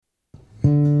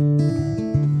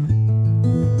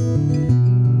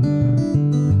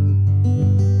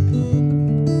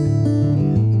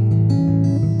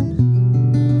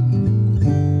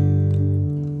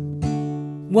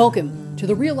to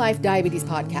the Real Life Diabetes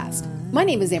Podcast. My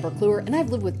name is Amber Kluwer, and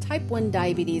I've lived with type 1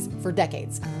 diabetes for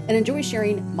decades and enjoy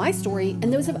sharing my story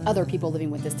and those of other people living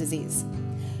with this disease.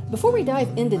 Before we dive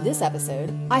into this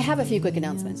episode, I have a few quick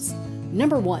announcements.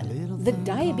 Number one, the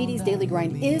Diabetes Daily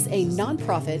Grind is a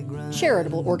nonprofit,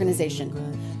 charitable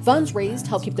organization. Funds raised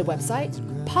help keep the website,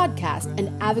 podcast,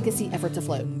 and advocacy efforts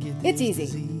afloat. It's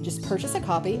easy. Just purchase a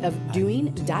copy of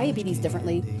Doing Diabetes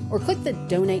Differently or click the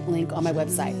donate link on my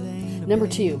website. Number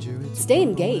two, stay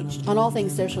engaged on all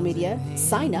things social media,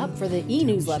 sign up for the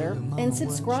e-newsletter, and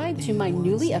subscribe to my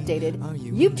newly updated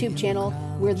YouTube channel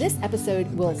where this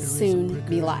episode will soon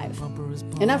be live.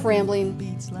 Enough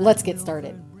rambling, let's get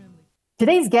started.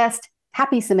 Today's guest,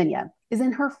 Happy Semenya, is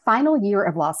in her final year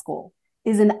of law school,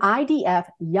 is an IDF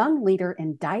Young Leader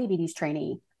in Diabetes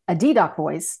trainee, a DDoc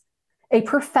voice, a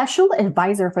professional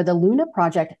advisor for the Luna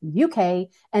Project UK,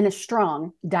 and a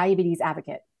strong diabetes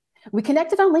advocate. We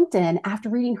connected on LinkedIn after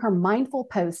reading her mindful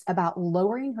post about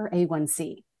lowering her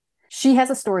A1C. She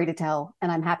has a story to tell,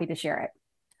 and I'm happy to share it.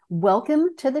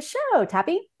 Welcome to the show,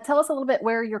 Tappy. Tell us a little bit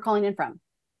where you're calling in from.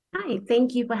 Hi,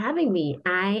 thank you for having me.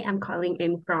 I am calling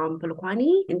in from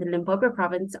Polokwane in the Limpopo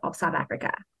province of South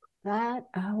Africa.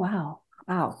 Wow.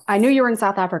 I knew you were in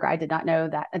South Africa. I did not know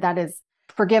that. That is,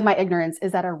 forgive my ignorance,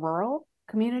 is that a rural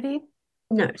community?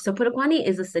 No, so Polokwane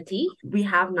is a city. We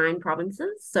have 9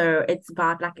 provinces. So it's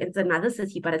it's another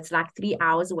city, but it's like 3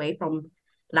 hours away from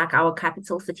like our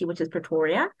capital city, which is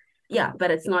Pretoria. Yeah,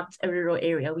 but it's not a rural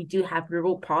area. We do have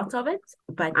rural parts of it,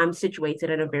 but I'm situated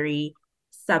in a very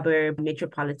suburb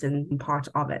metropolitan part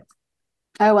of it.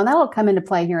 Oh, and that'll come into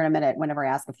play here in a minute whenever I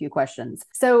ask a few questions.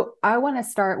 So I want to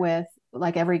start with,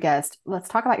 like every guest, let's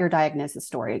talk about your diagnosis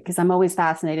story, because I'm always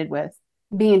fascinated with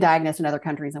being diagnosed in other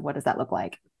countries and what does that look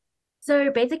like?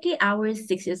 So basically, I was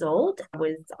 6 years old. I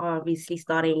was obviously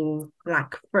starting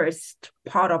like first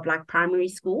part of like primary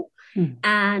school.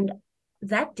 And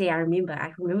that day I remember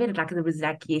it like it was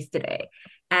like yesterday.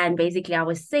 And basically I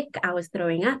was sick, I was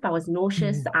throwing up, I was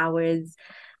nauseous, I was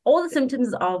all the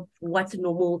symptoms of what a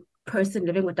normal person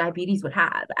living with diabetes would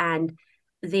have. And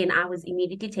then I was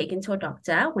immediately taken to a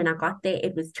doctor. When I got there,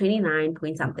 it was 29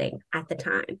 point something at the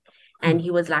time. And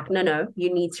he was like, no,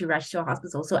 you need to rush to a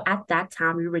hospital. So at that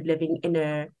time, we were living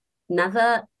in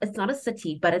another, it's not a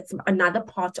city, but it's another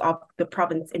part of the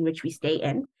province in which we stay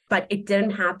in. But it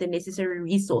didn't have the necessary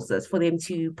resources for them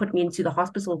to put me into the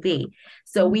hospital there.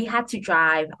 So we had to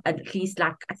drive at least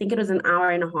like, I think it was an hour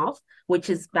and a half, which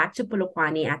is back to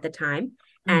Polokwane at the time.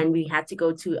 And we had to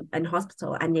go to an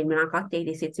hospital. And then when I got there,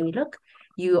 they said to me, look,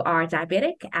 you are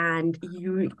diabetic and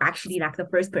you actually like the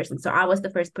first person. So I was the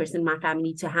first person in my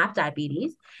family to have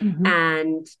diabetes.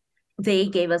 And they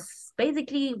gave us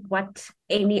basically what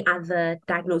any other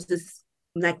diagnosis,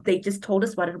 like they just told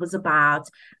us what it was about.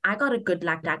 I got a good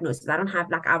like diagnosis.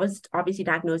 I was obviously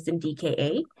diagnosed in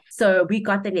DKA. So we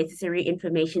got the necessary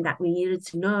information that we needed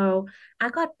to know. I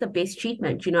got the best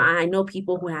treatment. You know, I know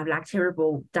people who have like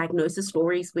terrible diagnosis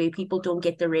stories where people don't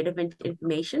get the relevant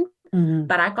information.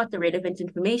 But I got the relevant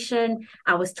information.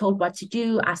 I was told what to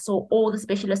do. I saw all the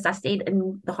specialists. I stayed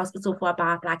in the hospital for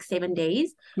about like 7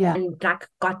 days and like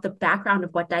got the background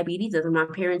of what diabetes is. And my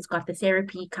parents got the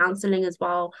therapy, counseling as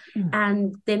well.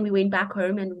 And then we went back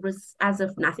home and it was as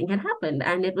if nothing had happened.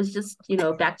 And it was just,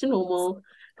 back to normal,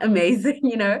 amazing,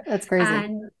 That's crazy.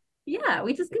 And yeah,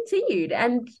 we just continued.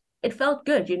 And it felt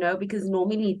good, because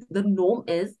normally the norm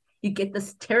is you get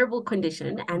this terrible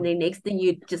condition and the next thing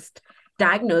you just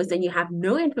diagnosed and you have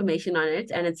no information on it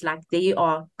and it's like there you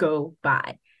are, go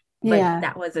by. But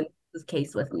that wasn't the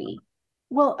case with me.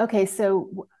 Well, okay,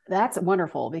 so that's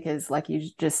wonderful because like you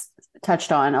just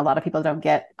touched on, a lot of people don't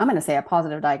get, I'm going to say a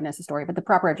positive diagnosis story, but the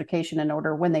proper education in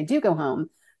order when they do go home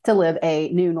to live a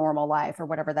new normal life or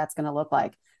whatever that's going to look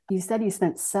like. You said you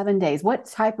spent 7 days. What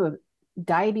type of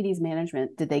diabetes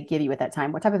management did they give you at that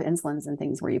time? What type of insulins and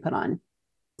things were you put on?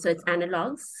 So it's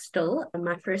analogs still.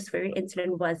 My first very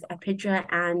insulin was Apidra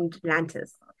and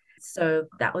Lantus. So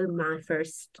that was my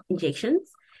first injections.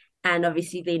 And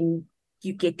obviously then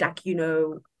you get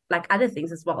like other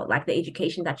things as well, like the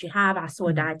education that you have. I saw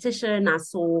a dietitian, I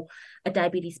saw a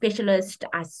diabetes specialist,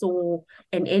 I saw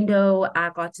an endo,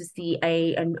 I got to see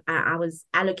I was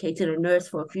allocated a nurse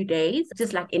for a few days,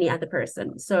 just like any other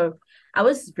person. So I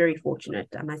was very fortunate,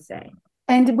 I must say.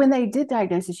 And when they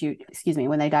diagnosed you,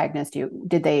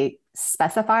 did they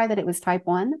specify that it was type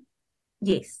 1?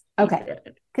 Yes. Okay.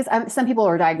 Because some people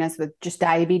are diagnosed with just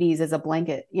diabetes as a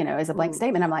blanket, as a blank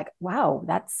statement. I'm like, wow,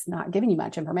 that's not giving you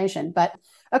much information. But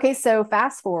okay, so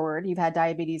fast forward, you've had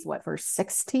diabetes, for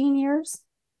 16 years?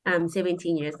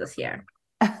 17 years this year.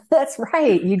 That's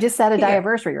right. You just had a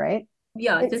anniversary, right?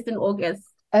 Yeah, just in August.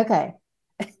 Okay.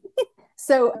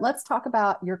 So let's talk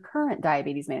about your current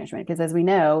diabetes management, because as we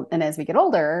know, and as we get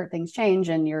older, things change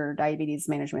and your diabetes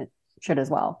management should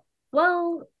as well.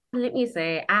 Well, let me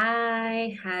say,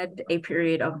 I had a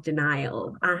period of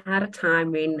denial. I had a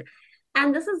time when,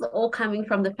 and this is all coming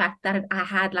from the fact that I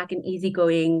had like an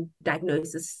easygoing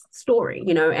diagnosis story,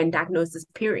 and diagnosis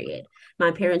period.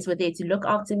 My parents were there to look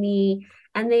after me.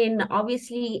 And then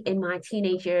obviously in my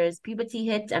teenage years, puberty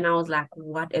hit, and I was like,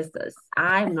 what is this?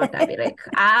 I'm not diabetic.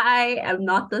 I am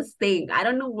not this thing. I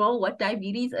don't know what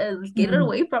diabetes is. Get it Mm.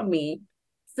 away from me.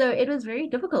 So it was very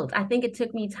difficult. I think it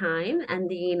took me time. And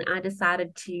then I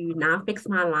decided to now fix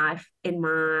my life in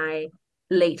my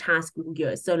late high school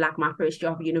years. So, like my first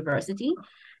year of university.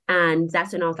 And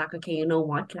that's when I was like, okay, you know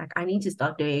what? Like, I need to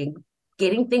start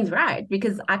getting things right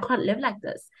because I can't live like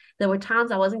this. There were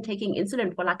times I wasn't taking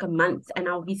insulin for like a month and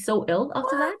I'll be so ill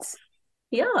after that. What?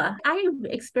 Yeah, I've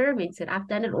experimented. I've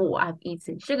done it all. I've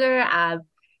eaten sugar. I've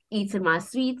eaten my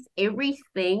sweets.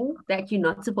 Everything that you're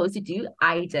not supposed to do,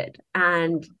 I did.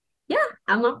 And yeah,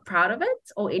 I'm not proud of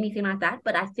it or anything like that.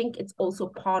 But I think it's also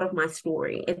part of my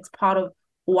story. It's part of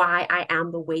why I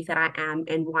am the way that I am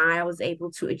and why I was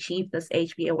able to achieve this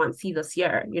HbA1c this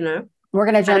year. We're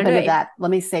going to I jump don't know into if, that.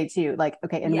 Let me say too, like,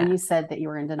 okay. And when yeah. you said that you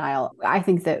were in denial, I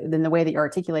think that then the way that you're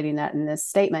articulating that in this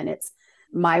statement, it's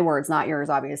my words, not yours,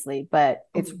 obviously, but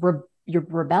it's Mhm. you're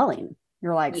rebelling.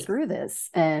 You're like, Yes. screw this.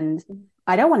 And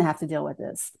I don't want to have to deal with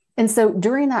this. And so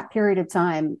during that period of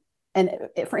time, and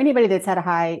for anybody that's had a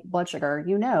high blood sugar,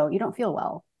 you don't feel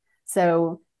well.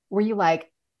 So were you like,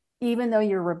 even though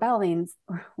you're rebelling,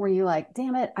 were you like,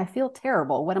 damn it, I feel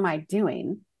terrible. What am I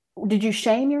doing? Did you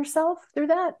shame yourself through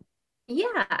that?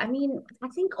 Yeah, I mean, I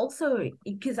think also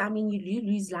because I mean, you do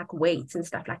lose like weight and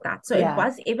stuff like that. So it Yeah.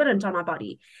 was evident on my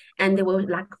body. And there were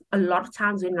like a lot of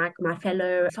times when like my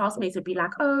fellow classmates would be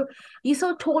like, oh, you're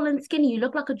so tall and skinny, you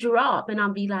look like a giraffe. And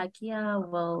I'll be like, yeah,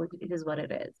 well, it is what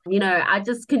it is. I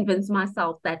just convinced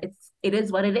myself that it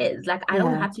is what it is. Like I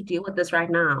don't Yeah. have to deal with this right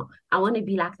now. I want to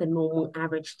be like the normal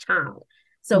average child.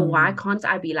 So why Mm. can't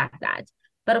I be like that?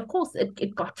 But of course,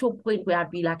 it got to a point where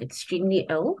I'd be like extremely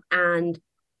ill and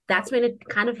that's when it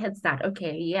kind of hits that,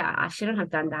 okay, yeah, I shouldn't have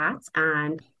done that.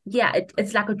 And yeah,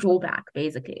 it's like a drawback,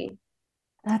 basically.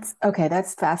 That's okay.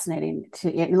 That's fascinating.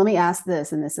 Let me ask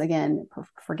this, and this again,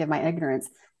 forgive my ignorance.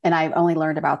 And I've only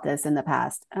learned about this in the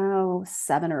past,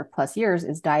 7 or plus years,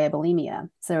 is diabulimia.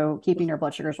 So keeping your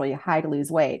blood sugars really high to lose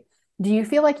weight. Do you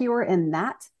feel like you were in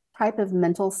that type of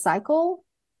mental cycle?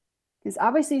 Because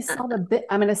obviously you saw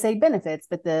I'm going to say benefits,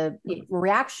 but the Yes.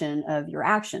 reaction of your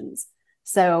actions.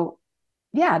 So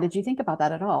yeah, did you think about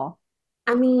that at all?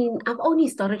 I mean, I've only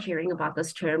started hearing about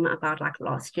this term about like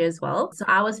last year as well. So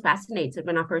I was fascinated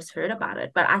when I first heard about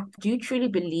it. But I do truly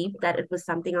believe that it was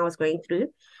something I was going through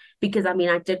because I mean,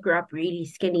 I did grow up really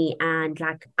skinny and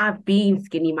like I've been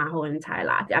skinny my whole entire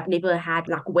life. I've never had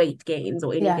like weight gains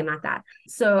or Yeah. anything like that.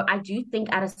 So I do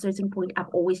think at a certain point,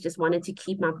 I've always just wanted to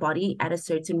keep my body at a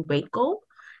certain weight goal.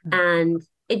 And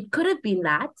it could have been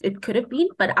that, it could have been,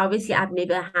 but obviously I've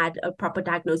never had a proper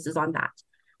diagnosis on that,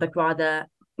 but rather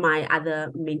my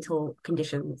other mental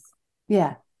conditions.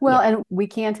 Yeah. Well, Yeah. and we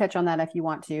can touch on that if you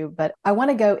want to, but I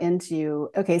want to go into,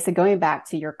 okay, so going back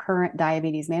to your current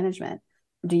diabetes management,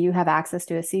 do you have access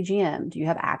to a CGM? Do you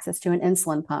have access to an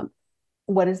insulin pump?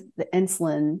 What is the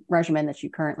insulin regimen that you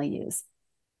currently use?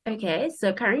 Okay,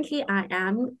 so currently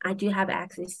I do have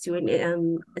access to a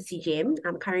CGM.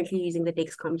 I'm currently using the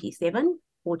Dexcom G7,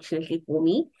 fortunately for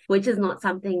me, which is not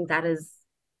something that is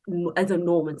as a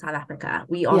norm in South Africa.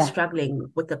 We are Yeah.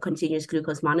 struggling with the continuous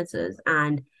glucose monitors,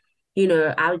 and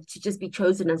I would to just be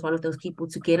chosen as one of those people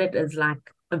to get it is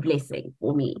like a blessing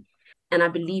for me. And I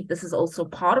believe this is also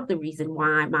part of the reason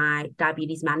why my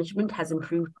diabetes management has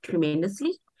improved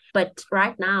tremendously. But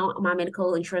right now, my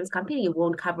medical insurance company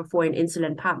won't cover for an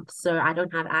insulin pump. So I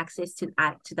don't have access to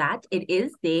that. It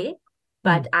is there,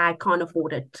 but Mm. I can't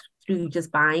afford it through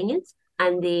just buying it.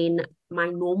 And then my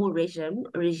normal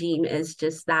regime is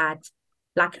just that,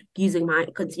 like using my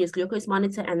continuous glucose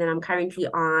monitor. And then I'm currently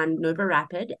on Nova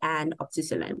Rapid and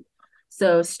Opticillin.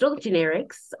 So still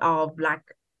generics of like,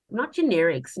 not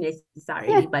generics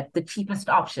necessarily, but the cheapest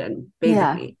option,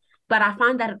 Yeah. basically. But I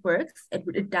find that it works.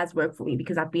 It does work for me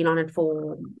because I've been on it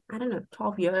for, I don't know,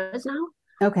 12 years now.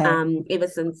 Okay. Ever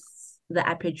since the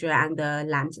Apidra and the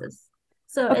Lantus.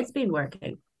 So Okay. it's been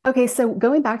working. Okay. So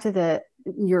going back to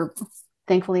you're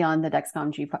thankfully on the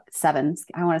Dexcom G7.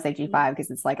 I want to say G5 because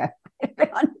it's like I've been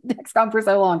on Dexcom for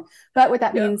so long. But with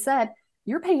that Yeah. being said,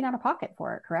 you're paying out of pocket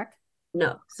for it, correct?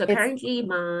 No. So It's currently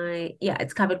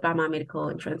it's covered by my medical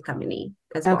insurance company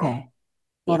as well. okay.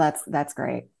 Well, Yeah. that's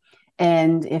great.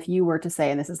 And if you were to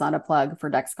say, and this is not a plug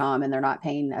for Dexcom and they're not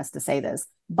paying us to say this,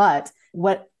 but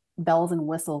what bells and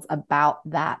whistles about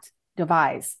that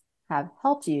device have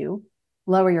helped you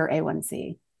lower your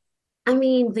A1C? I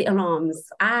mean, the alarms.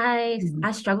 I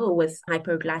struggle with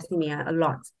hypoglycemia a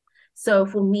lot. So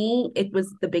for me, it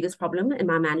was the biggest problem in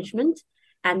my management.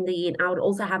 And then I would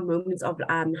also have moments of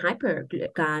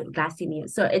hyperglycemia.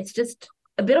 So it's just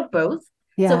a bit of both.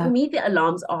 So for Yeah, me, the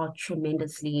alarms are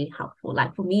tremendously helpful.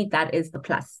 Like for me, that is the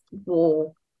plus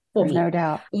for there's me. no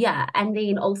doubt. Yeah. And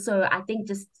then also I think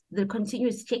just the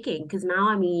continuous checking, because now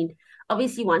I mean,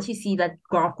 obviously once you see that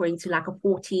graph going to like a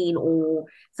 14 or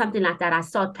something like that, I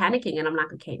start panicking and I'm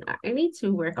like, okay, no, I need to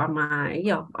work on I need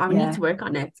Yeah. to work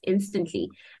on it instantly.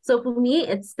 So for me,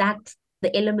 it's that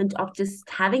the element of just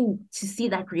having to see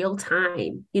that real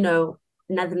time,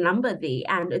 another number there.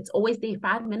 And it's always there.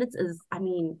 5 minutes is, I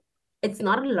mean, it's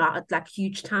not a lot, like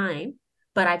huge time,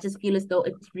 but I just feel as though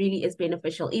it really is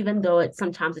beneficial, even though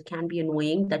sometimes it can be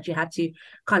annoying that you have to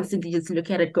constantly just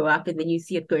look at it go up and then you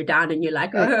see it go down and you're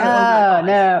like, oh my Oh, gosh.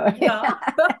 no. Yeah.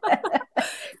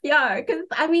 Yeah, because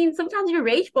I mean, sometimes you're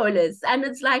rage bowlers and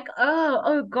it's like,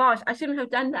 oh gosh, I shouldn't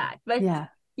have done that. But Yeah,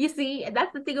 you see,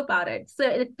 that's the thing about it. So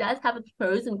it does have its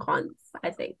pros and cons, I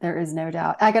think. there is no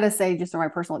doubt. I got to say, just from my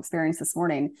personal experience this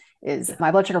morning, is Yeah.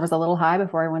 my blood sugar was a little high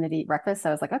before I wanted to eat breakfast. So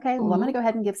I was like, okay, well, I'm going to Mm-hmm. go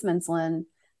ahead and give some insulin.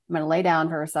 I'm going to lay down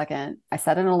for a second. I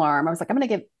set an alarm. I was like, I'm going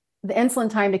to give the insulin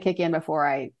time to kick in before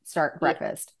I start Yeah.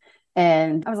 breakfast.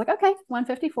 And I was like, okay,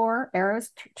 154,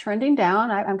 arrows trending down.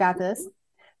 I've got this.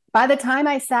 By the time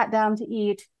I sat down to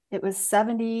eat, it was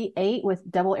 78 with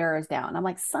double arrows down. I'm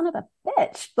like, son of a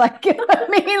bitch. Like, I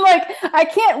mean, like, I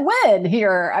can't win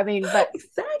here. I mean, but and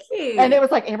it Exactly. was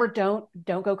like, Amber, don't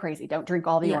go crazy. Don't drink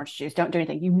all the Yeah. orange juice. Don't do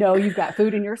anything. You know you've got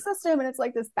food in your system. And it's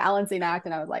like this balancing act.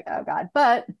 And I was like, oh God.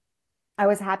 But I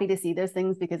was happy to see those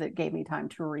things because it gave me time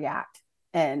to react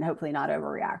and hopefully not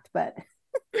overreact. But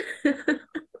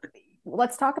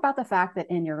let's talk about the fact that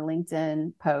in your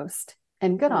LinkedIn post,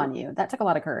 and good Mhm. on you, that took a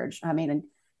lot of courage. I mean, and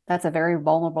that's a very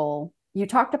vulnerable. You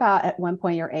talked about at one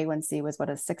point your A1C was what,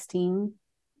 a 16?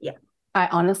 Yeah. I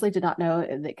honestly did not know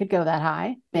it could go that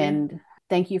high. Yeah. And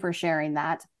thank you for sharing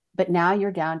that. But now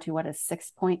you're down to what, a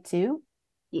 6.2?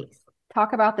 Yes.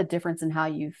 Talk about the difference in how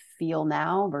you feel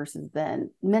now versus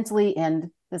then, mentally and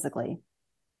physically.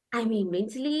 I mean,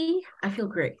 mentally, I feel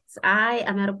great. I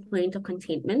am at a point of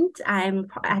contentment. I'm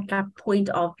at that point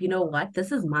of, you know what,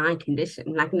 this is my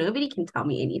condition. Like, nobody can tell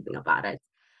me anything about it.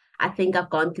 I think I've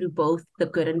gone through both the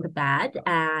good and the bad,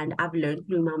 and I've learned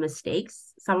through my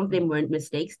mistakes. Some of them weren't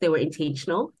mistakes, they were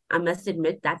intentional. I must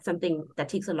admit that's something that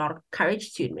takes a lot of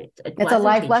courage to admit. It It's a was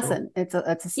life intentional. lesson. It's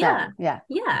a step. Yeah. Yeah.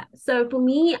 Yeah. So for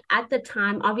me at the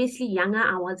time, obviously younger,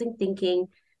 I wasn't thinking.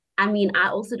 I mean, I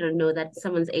also don't know that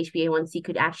someone's HbA1c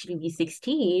could actually be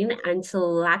 16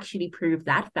 until I actually prove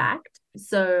that fact.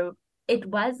 So it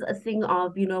was a thing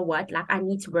of, you know what, like I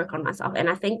need to work on myself. And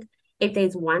I think if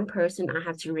there's one person I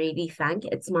have to really thank,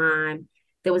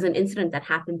 there was an incident that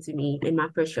happened to me in my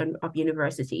first year of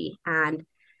university. And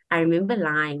I remember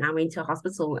lying. I went to a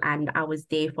hospital and I was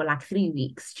there for like 3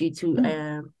 weeks due to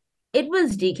Mm. it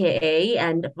was DKA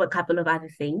and a couple of other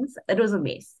things. It was a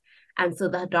mess. And so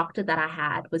the doctor that I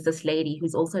had was this lady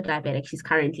who's also diabetic. She's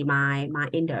currently my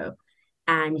endo.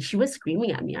 And she was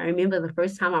screaming at me. I remember the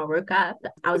first time I woke up,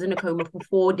 I was in a coma for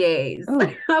 4 days.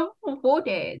 Oh, For 4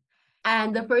 days.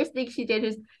 And the first thing she did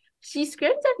is she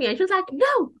screamed at me and she was like,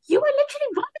 no, you were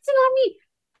literally vomiting on me.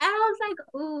 And I was like,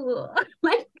 ooh,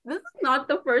 like this is not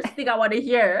the first thing I want to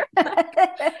hear.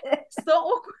 Like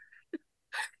so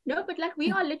no, but like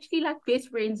we are literally like best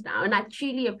friends now. And I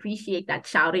truly appreciate that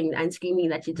shouting and screaming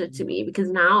that you did to me because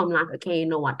now I'm like, okay, you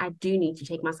know what? I do need to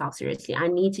take myself seriously. I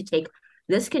need to take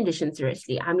this condition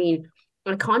seriously. I mean,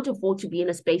 I can't afford to be in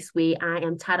a space where I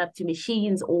am tied up to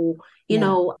machines or,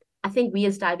 yeah. I think we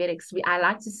as diabetics, I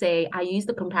like to say, I use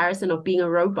the comparison of being a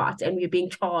robot and we're being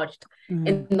charged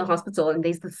in Mm. the hospital and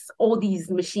there's all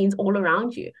these machines all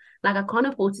around you. Like I can't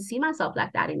afford to see myself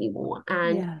like that anymore.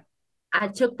 And Yeah. I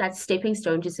took that stepping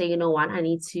stone to say, you know what, I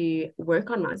need to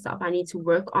work on myself. I need to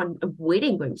work on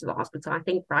avoiding going to the hospital. I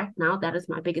think right now that is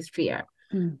my biggest fear.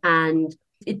 Mm. And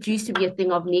it used to be a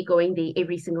thing of me going there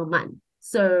every single month.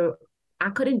 So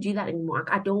I couldn't do that anymore.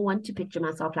 I don't want to picture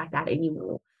myself like that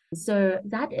anymore. So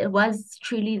that was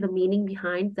truly the meaning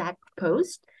behind that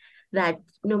post that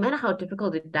no matter how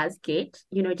difficult it does get,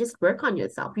 just work on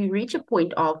yourself. You reach a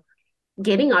point of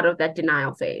getting out of that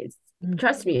denial phase. Mm.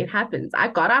 Trust me, it happens. I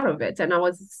got out of it and I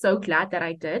was so glad that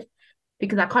I did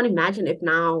because I can't imagine if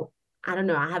now, I don't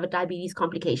know, I have a diabetes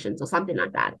complications or something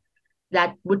like that.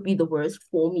 That would be the worst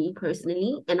for me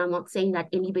personally. And I'm not saying that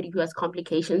anybody who has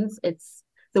complications, it's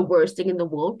the worst thing in the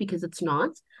world, because it's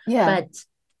not. Yeah. But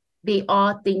there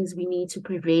are things we need to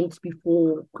prevent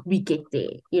before we get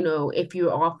there, if you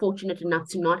are fortunate enough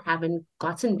to not haven't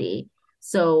gotten there.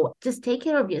 So just take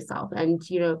care of yourself and,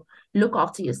 look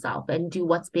after yourself and do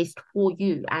what's best for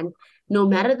you. And no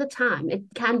matter the time, it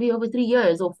can be over 3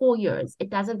 years or 4 years, it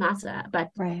doesn't matter, but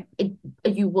Right.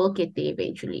 you will get there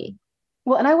eventually.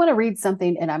 Well, and I want to read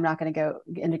something, and I'm not going to go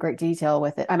into great detail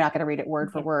with it. I'm not going to read it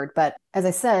word for Okay. word, but as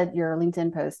I said, your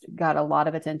LinkedIn post got a lot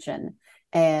of attention.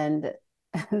 And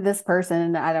this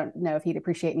person, I don't know if he'd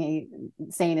appreciate me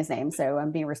saying his name, so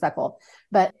I'm being respectful.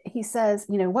 But he says,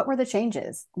 what were the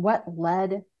changes? What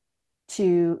led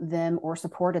to them or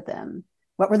supported them?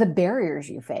 What were the barriers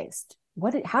you faced?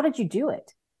 How did you do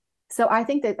it? So I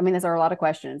think that, those are a lot of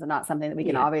questions and not something that we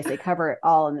can Yeah. obviously cover it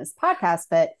all in this podcast,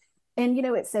 but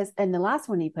it says, and the last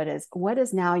one you put is, what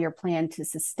is now your plan to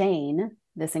sustain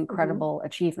this incredible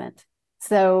achievement?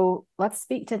 So let's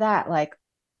speak to that. Like,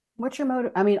 what's your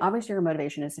motive? Obviously your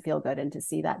motivation is to feel good and to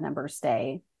see that number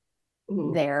stay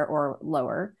there or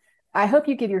lower. I hope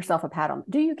you give yourself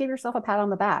do you give yourself a pat on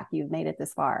the back? You've made it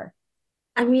this far.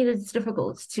 It's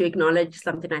difficult to acknowledge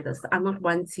something like this. I'm not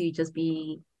one to just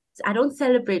I don't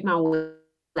celebrate my wins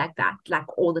like that,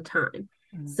 like all the time.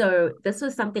 So this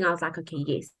was something I was like, okay,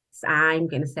 yes, I'm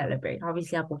going to celebrate.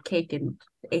 Obviously, I bought cake and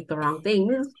ate the wrong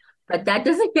things, but that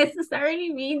doesn't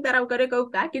necessarily mean that I'm going to go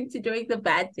back into doing the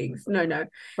bad things. No.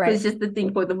 Right. It's just the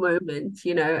thing for the moment,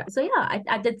 So yeah,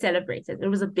 I did celebrate it. It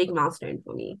was a big milestone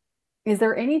for me. Is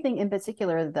there anything in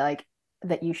particular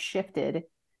that you shifted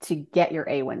to get your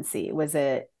A1C? Was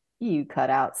it you cut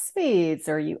out sweets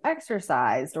or you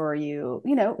exercised or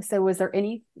so was there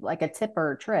any like a tip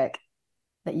or a trick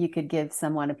that you could give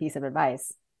someone a piece of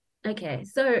advice? Okay,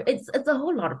 so it's a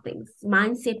whole lot of things.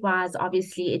 Mindset wise,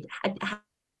 obviously, it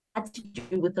had to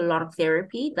do with a lot of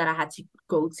therapy that I had to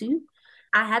go to.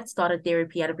 I had started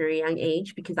therapy at a very young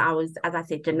age because I was, as I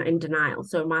said, in denial.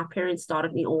 So my parents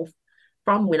started me off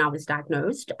from when I was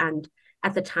diagnosed. And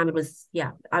at the time, I was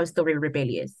still very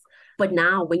rebellious. But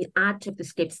now, when I took the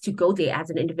steps to go there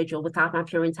as an individual without my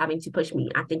parents having to push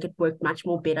me, I think it worked much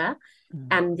more better.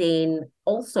 And then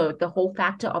also the whole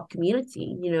factor of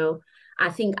community, I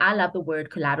think I love the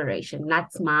word collaboration.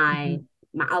 That's my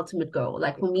ultimate goal.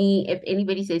 Like for me, if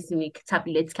anybody says to me,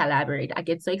 Tapi, let's collaborate, I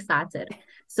get so excited.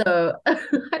 So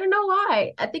I don't know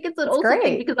why. I think it's an also great.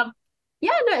 thing because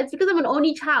it's because I'm an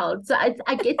only child. So I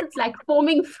guess it's like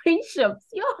forming friendships.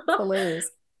 Yeah. Hilarious.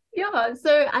 Yeah.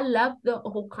 So I love the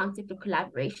whole concept of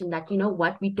collaboration that,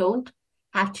 we don't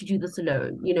have to do this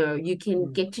alone. You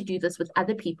can get to do this with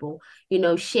other people,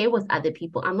 share with other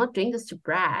people. I'm not doing this to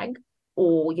brag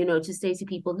or, to say to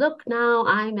people, look, now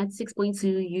I'm at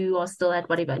 6.2, you are still at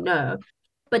whatever. No.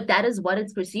 But that is what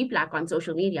it's perceived like on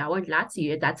social media. I won't lie to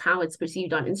you. That's how it's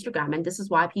perceived on Instagram. And this is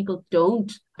why people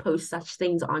don't post such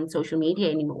things on social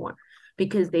media anymore,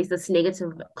 because there's this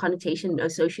negative connotation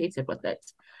associated with it.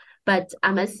 But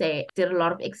I must say, did a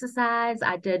lot of exercise.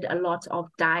 I did a lot of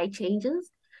diet changes.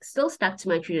 Still stuck to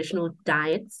my traditional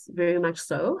diets, very much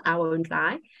so, I won't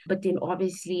lie. But then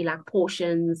obviously like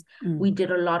portions, we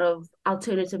did a lot of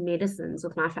alternative medicines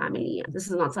with my family. This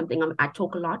is not something I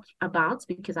talk a lot about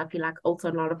because I feel like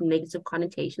also a lot of negative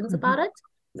connotations about it,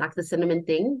 like the cinnamon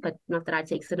thing, but not that I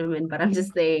take cinnamon, but I'm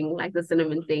just saying like the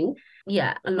cinnamon thing.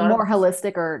 Yeah, a lot more of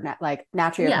holistic or like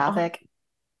naturopathic.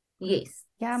 Yes.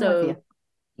 Yeah, I'm with you. So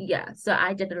yeah, so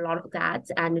I did a lot of that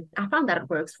and I found that it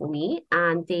works for me.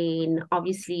 And then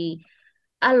obviously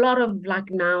a lot of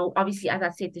like now, obviously, as I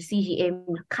said, the CGM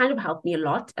kind of helped me a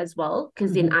lot as well,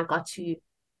 because then I got to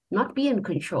not be in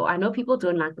control. I know people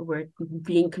don't like the word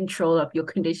be in control of your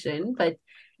condition, but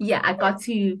yeah, I got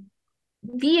to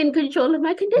be in control of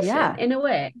my condition in a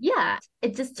way. Yeah,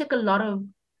 it just took a lot of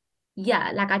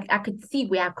like I could see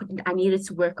where I needed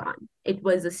to work on. It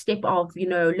was a step of,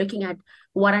 looking at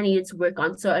what I needed to work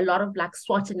on. So a lot of like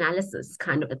SWOT analysis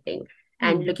kind of a thing.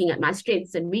 And looking at my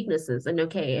strengths and weaknesses. And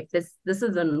okay, if this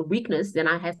is a weakness, then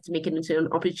I have to make it into an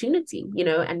opportunity,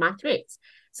 and my threats.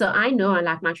 So I know I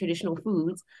like my traditional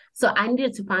foods. So I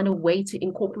needed to find a way to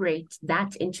incorporate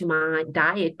that into my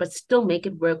diet, but still make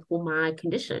it work for my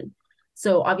condition.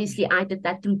 So obviously I did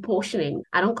that through portioning.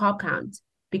 I don't carb count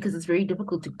because it's very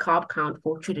difficult to carb count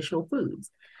for traditional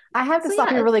foods. I have to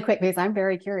stop you really quick because I'm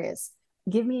very curious.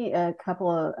 Give me a couple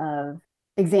of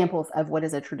examples of what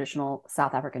is a traditional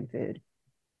South African food.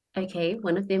 Okay,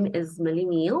 one of them is mealie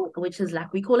meal, which is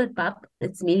like we call it pap.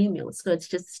 It's mealie meal, so it's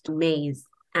just maize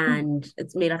and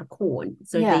it's made out of corn.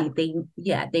 So they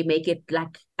make it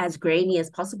like as grainy as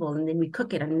possible, and then we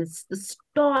cook it, and it's the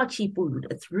starchy food.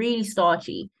 It's really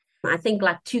starchy. I think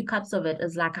like 2 cups of it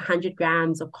is like 100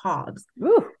 grams of carbs.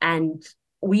 Ooh. And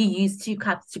we use 2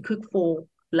 cups to cook for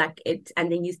like it,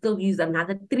 and then you still use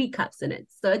another 3 cups in it.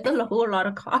 So it's a whole lot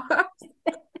of carbs.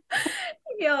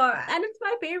 Yeah, and it's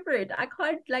my favorite. I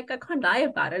can't lie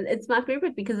about it. It's my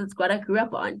favorite because it's what I grew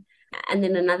up on. And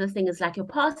then another thing is like your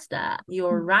pasta,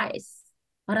 your rice.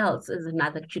 What else is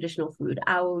another traditional food?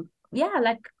 Yeah,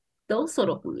 like those sort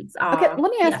of foods Okay, are,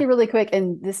 let me ask yeah. you really quick,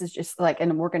 and this is just like,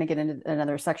 and we're going to get into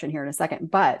another section here in a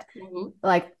second, but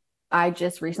like I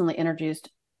just recently introduced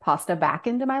pasta back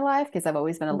into my life because I've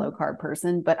always been a low carb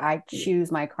person, but I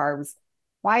choose my carbs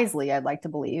wisely. I'd like to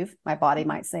believe my body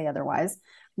might say otherwise,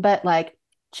 but like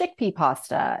chickpea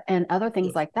pasta and other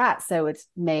things like that. So it's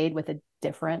made with a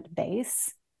different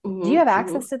base. Do you have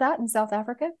access to that in South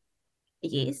Africa?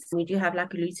 Yes, we do have like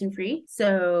gluten free.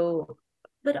 So,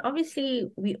 but obviously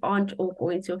we aren't all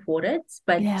going to afford it.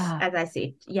 But Yeah. as I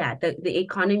said, yeah, the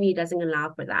economy doesn't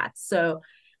allow for that. So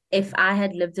if I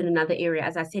had lived in another area,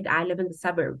 as I said, I live in the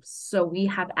suburbs. So we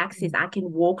have access. I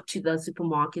can walk to the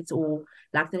supermarkets or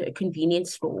like the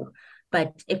convenience store.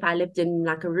 But if I lived in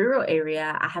like a rural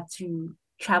area, I have to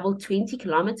travel 20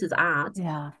 kilometers out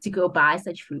Yeah. to go buy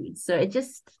such food. So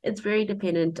it's very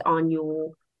dependent on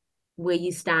where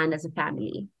you stand as a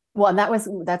family. Well,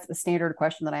 and that's the standard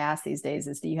question that I ask these days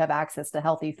is do you have access to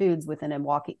healthy foods within a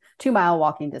 2 mile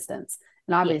walking distance?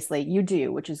 And Yes. obviously you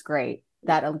do, which is great.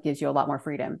 That gives you a lot more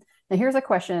freedom. Now, here's a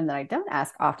question that I don't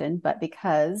ask often, but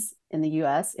because in the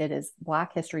US it is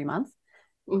Black History Month,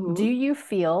 do you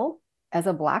feel as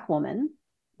a Black woman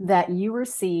that you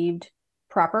received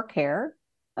proper care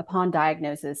upon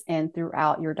diagnosis and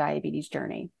throughout your diabetes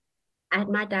journey? At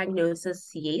my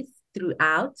diagnosis, yes.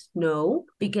 Throughout, no,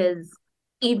 because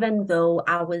even though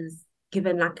I was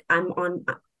given like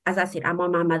as I said, I'm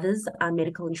on my mother's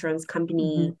medical insurance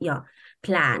company,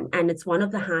 plan, and it's one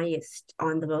of the highest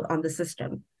on the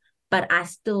system, but I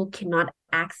still cannot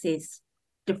access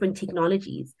different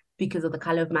technologies because of the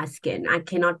color of my skin. I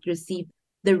cannot receive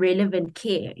the relevant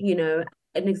care.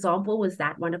 An example was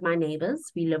that one of my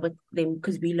neighbors, we live with them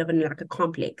because we live in like a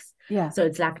complex. Yeah. So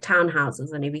it's like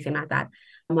townhouses and everything like that.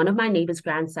 One of my neighbor's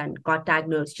grandson got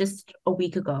diagnosed just a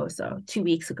week ago, so 2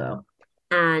 weeks ago.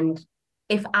 And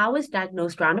if I was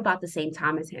diagnosed around about the same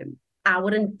time as him, I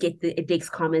wouldn't get the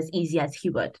Dexcom as easy as he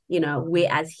would,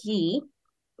 whereas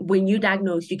when you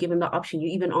diagnosed, you give him the option. You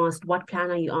even asked, what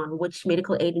plan are you on? Which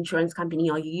medical aid insurance company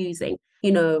are you using?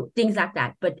 Things like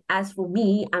that. But as for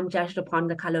me, I'm judged upon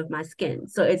the color of my skin.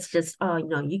 So it's just, oh,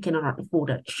 no, you cannot afford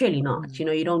it. Surely not.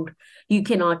 You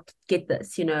cannot get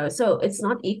this, so it's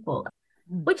not equal,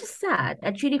 which is sad.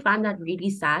 I truly find that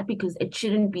really sad because it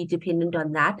shouldn't be dependent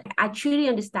on that. I truly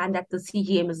understand that the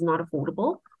CGM is not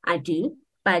affordable. I do.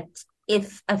 But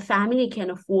if a family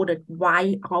can afford it,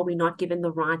 why are we not given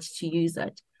the right to use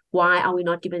it? Why are we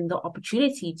not given the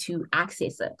opportunity to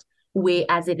access it?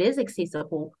 Whereas it is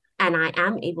accessible and I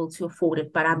am able to afford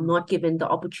it, but I'm not given the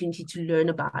opportunity to learn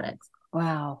about it.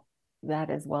 Wow, that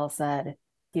is well said.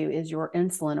 Is your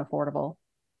insulin affordable?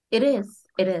 It is.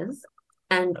 It is.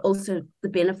 And also the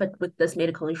benefit with this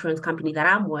medical insurance company that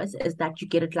I'm with is that you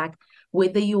get it like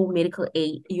whether your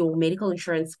medical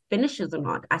insurance finishes or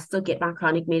not, I still get my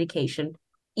chronic medication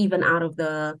even I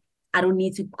don't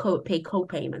need to pay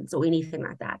co-payments or anything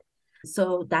like that.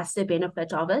 So that's the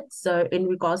benefit of it. So in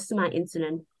regards to my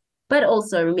insulin, but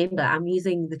also remember, I'm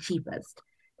using the cheapest.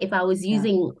 If I was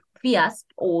using Fiasp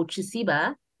or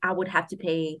Tresiba, I would have to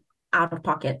pay out of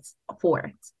pocket for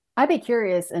it. I'd be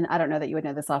curious, and I don't know that you would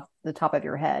know this off the top of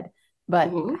your head,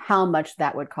 but how much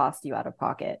that would cost you out of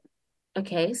pocket?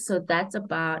 Okay, so that's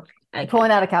about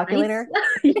pulling out a calculator.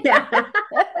 Yeah.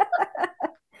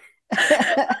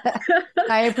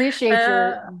 I appreciate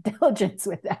your diligence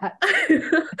with that.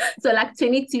 So like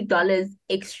 $22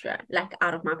 extra, like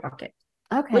out of my pocket.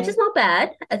 Okay. Which is not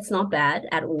bad. It's not bad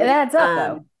at all. It adds up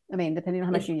though. I mean, depending on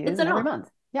how much you use every month.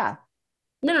 Yeah.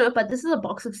 No, but this is a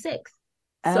box of 6.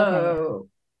 So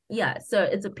yeah, so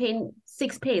it's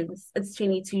 6 pence, it's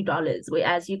 $22.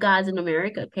 Whereas you guys in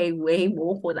America pay way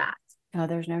more for that. Oh,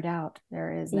 there's no doubt.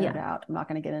 There is no doubt. I'm not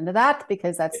going to get into that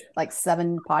because that's like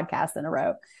 7 podcasts in a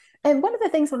row. And one of the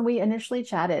things when we initially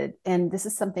chatted, and this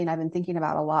is something I've been thinking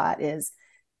about a lot, is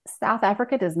South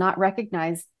Africa does not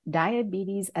recognize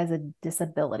diabetes as a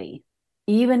disability,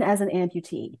 even as an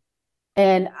amputee.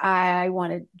 And I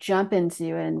want to jump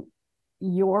into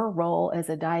your role as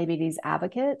a diabetes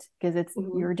advocate, because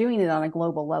you're doing it on a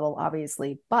global level,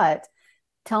 obviously, but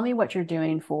tell me what you're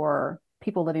doing for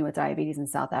people living with diabetes in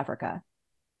South Africa.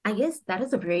 I guess that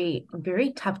is a very,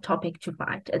 very tough topic to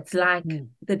fight. It's like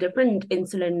the different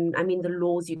insulin, the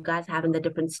laws you guys have in the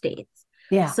different states.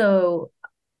 Yeah. So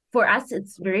For us,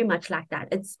 it's very much like that.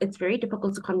 It's very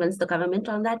difficult to convince the government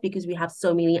on that because we have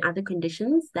so many other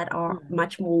conditions that are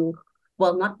much more,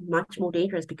 well, not much more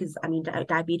dangerous, because I mean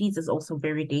diabetes is also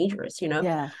very dangerous,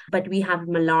 Yeah. but we have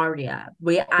malaria.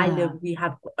 Where I live, we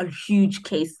have a huge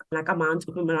case, like amount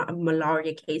of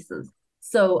malaria cases.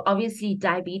 So obviously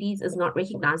diabetes is not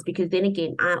recognized, because then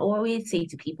again, I always say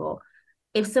to people,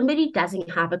 if somebody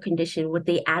doesn't have a condition, would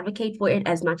they advocate for it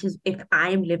as much as if I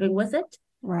am living with it?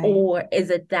 Right. Or is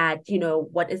it that,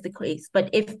 what is the case? But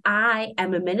if I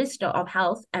am a minister of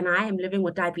health and I am living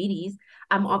with diabetes,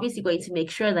 I'm obviously going to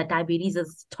make sure that diabetes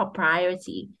is top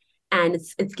priority and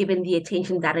it's given the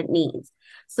attention that it needs.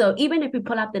 So even if we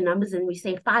pull up the numbers and we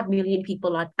say 5 million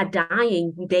people are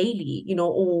dying daily,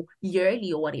 or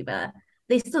yearly or whatever,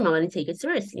 they still not going to take it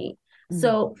seriously.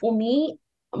 So for me,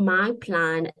 my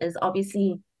plan is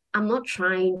obviously, I'm not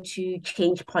trying to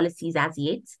change policies as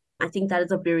yet. I think that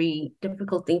is a very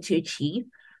difficult thing to achieve.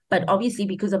 But obviously,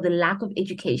 because of the lack of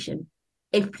education,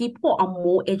 if people are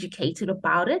more educated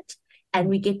about it and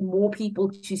we get more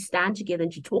people to stand together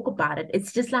and to talk about it,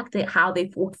 it's just like how they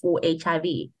fought for HIV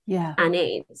and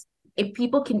AIDS. If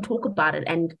people can talk about it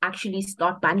and actually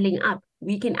start bundling up,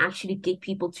 we can actually get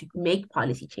people to make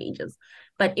policy changes.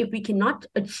 But if we cannot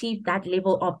achieve that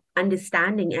level of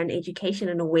understanding and education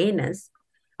and awareness,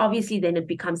 obviously then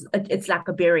it's like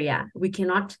a barrier. We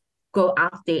cannot go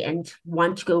out there and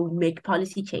want to go make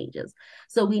policy changes.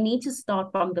 So we need to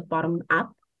start from the bottom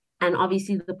up, and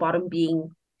obviously the bottom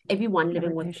being everyone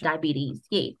living with diabetes,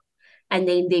 yes, and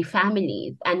then their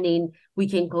families, and then we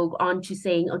can go on to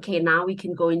saying, okay, now we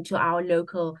can go into our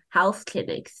local health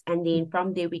clinics, and then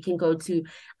from there we can go to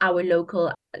our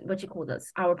local, what you call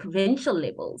this, our provincial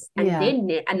levels, and then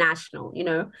a national,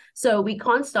 so we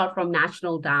can't start from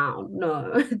national down.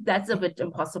 No, that's a bit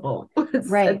impossible.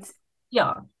 Right.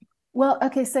 Yeah. Well,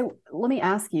 okay, so let me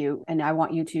ask you, and I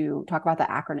want you to talk about the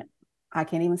acronym. I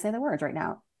can't even say the words right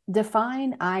now.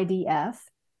 Define IDF,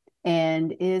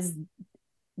 and is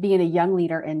being a young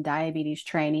leader and diabetes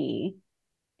trainee,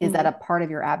 is that a part of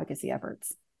your advocacy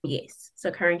efforts? Yes. So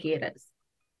currently it is.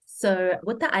 So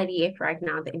with the IDF right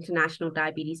now, the International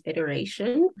Diabetes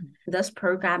Federation, this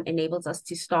program enables us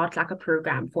to start like a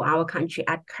program for our country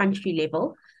at country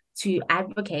level to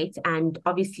advocate and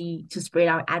obviously to spread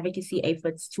our advocacy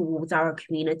efforts towards our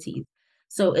communities.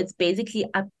 So it's basically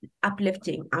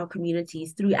uplifting our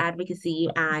communities through advocacy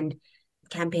and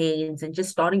campaigns and just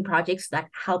starting projects that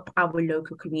help our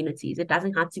local communities. It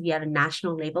doesn't have to be at a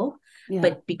national level,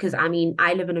 but because I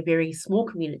live in a very small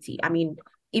community.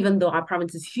 Even though our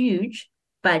province is huge,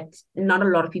 but not a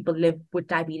lot of people live with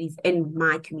diabetes in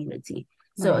my community.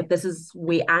 So this is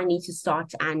where I need to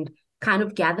start and kind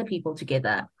of gather people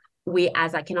together.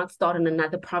 Whereas I cannot start in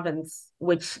another province,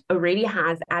 which already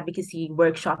has advocacy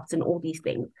workshops and all these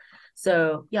things.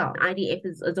 So yeah, IDF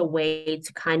is a way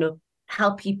to kind of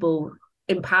help people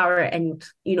empower and,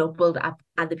 build up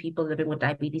other people living with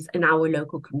diabetes in our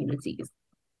local communities.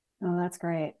 Oh, that's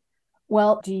great.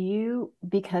 Well,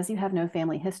 because you have no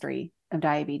family history of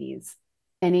diabetes,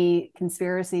 any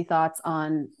conspiracy thoughts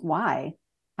on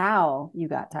how you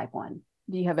got type 1?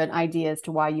 Do you have an idea as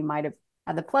to why you might have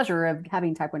had the pleasure of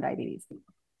having type 1 diabetes?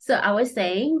 So I was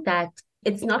saying that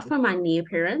it's not from my near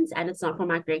parents and it's not from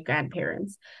my great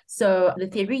grandparents. So the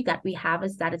theory that we have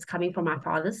is that it's coming from my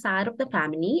father's side of the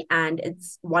family, and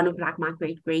it's one of like my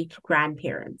great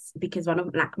grandparents, because I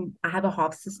have a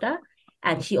half sister,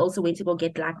 and she also went to go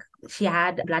get she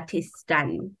had blood tests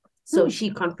done. So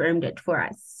she confirmed it for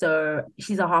us. So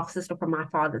she's a half sister from my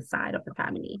father's side of the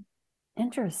family.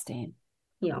 Interesting.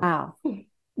 Yeah. Wow.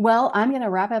 Well, I'm going to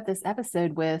wrap up this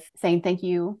episode with saying thank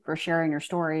you for sharing your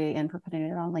story and for putting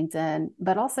it on LinkedIn,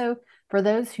 but also for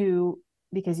those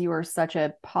because you are such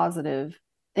a positive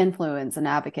influence and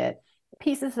advocate,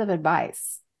 pieces of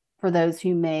advice for those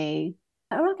who I'm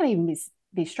not going to even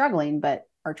be struggling, but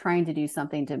are trying to do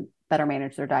something to better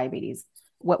manage their diabetes.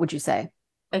 What would you say?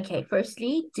 Okay,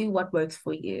 firstly, do what works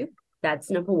for you. That's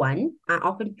number one. I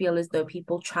often feel as though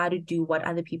people try to do what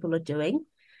other people are doing,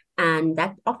 and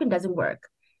that often doesn't work.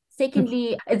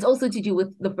 Secondly, it's also to do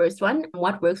with the first one.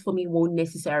 What works for me won't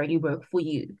necessarily work for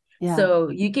you. Yeah. So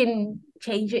you can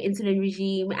change your insulin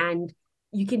regime and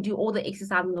you can do all the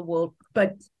exercise in the world,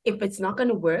 but if it's not going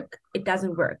to work, it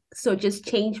doesn't work. So just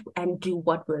change and do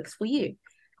what works for you.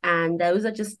 And those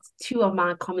are just two of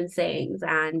my common sayings,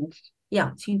 and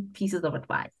two pieces of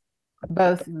advice.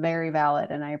 Both very valid,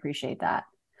 and I appreciate that.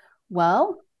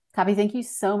 Well, Tavi, thank you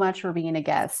so much for being a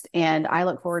guest. And I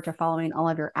look forward to following all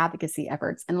of your advocacy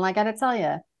efforts. And like I got to tell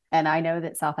you, and I know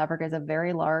that South Africa is a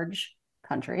very large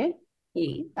country.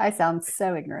 Yeah. I sound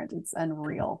so ignorant. It's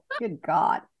unreal. Good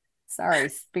God. Sorry,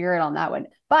 spirit on that one.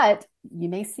 But you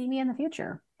may see me in the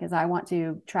future because I want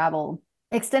to travel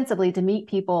extensively to meet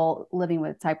people living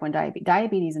with type 1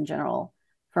 diabetes in general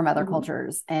from other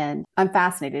cultures. And I'm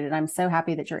fascinated, and I'm so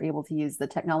happy that you're able to use the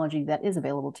technology that is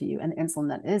available to you and the insulin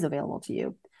that is available to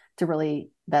you to really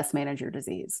best manage your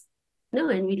disease. No,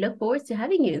 and we look forward to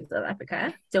having you in South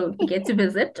Africa. Don't forget to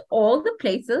visit all the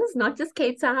places, not just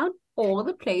Cape Town, all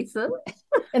the places.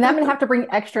 And I'm going to have to bring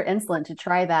extra insulin to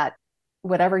try that,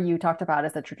 whatever you talked about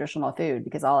as the traditional food,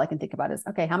 because all I can think about is,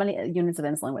 okay, how many units of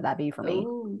insulin would that be for me?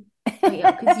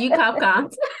 Yeah, because you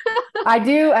count. I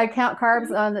do. I count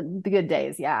carbs on the good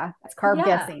days. Yeah. It's carb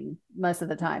guessing most of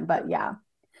the time, but yeah.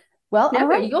 Well, never, all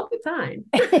right. you'll be fine.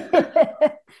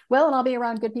 Well, and I'll be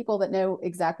around good people that know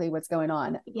exactly what's going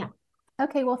on. Yeah.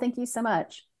 Okay. Well, thank you so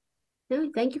much. No,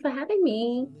 thank you for having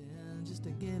me.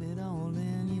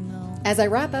 As I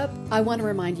wrap up, I want to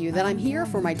remind you that I'm here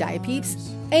for my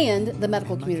diapeeps and the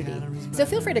medical community. So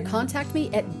feel free to contact me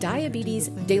at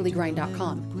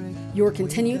diabetesdailygrind.com. Your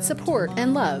continued support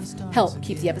and love help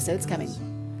keep the episodes coming.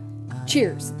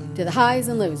 Cheers to the highs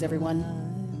and lows, everyone.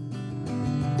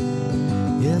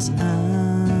 Yes,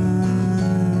 I'm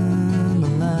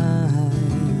alive.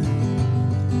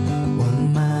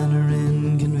 One minor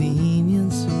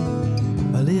inconvenience,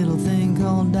 a little thing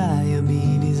called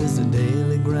diabetes. It's a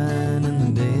daily grind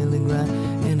and the daily grind,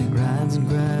 and it grinds and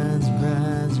grinds and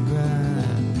grinds and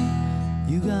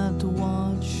grinds. You got to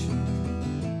watch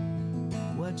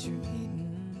what you're eating.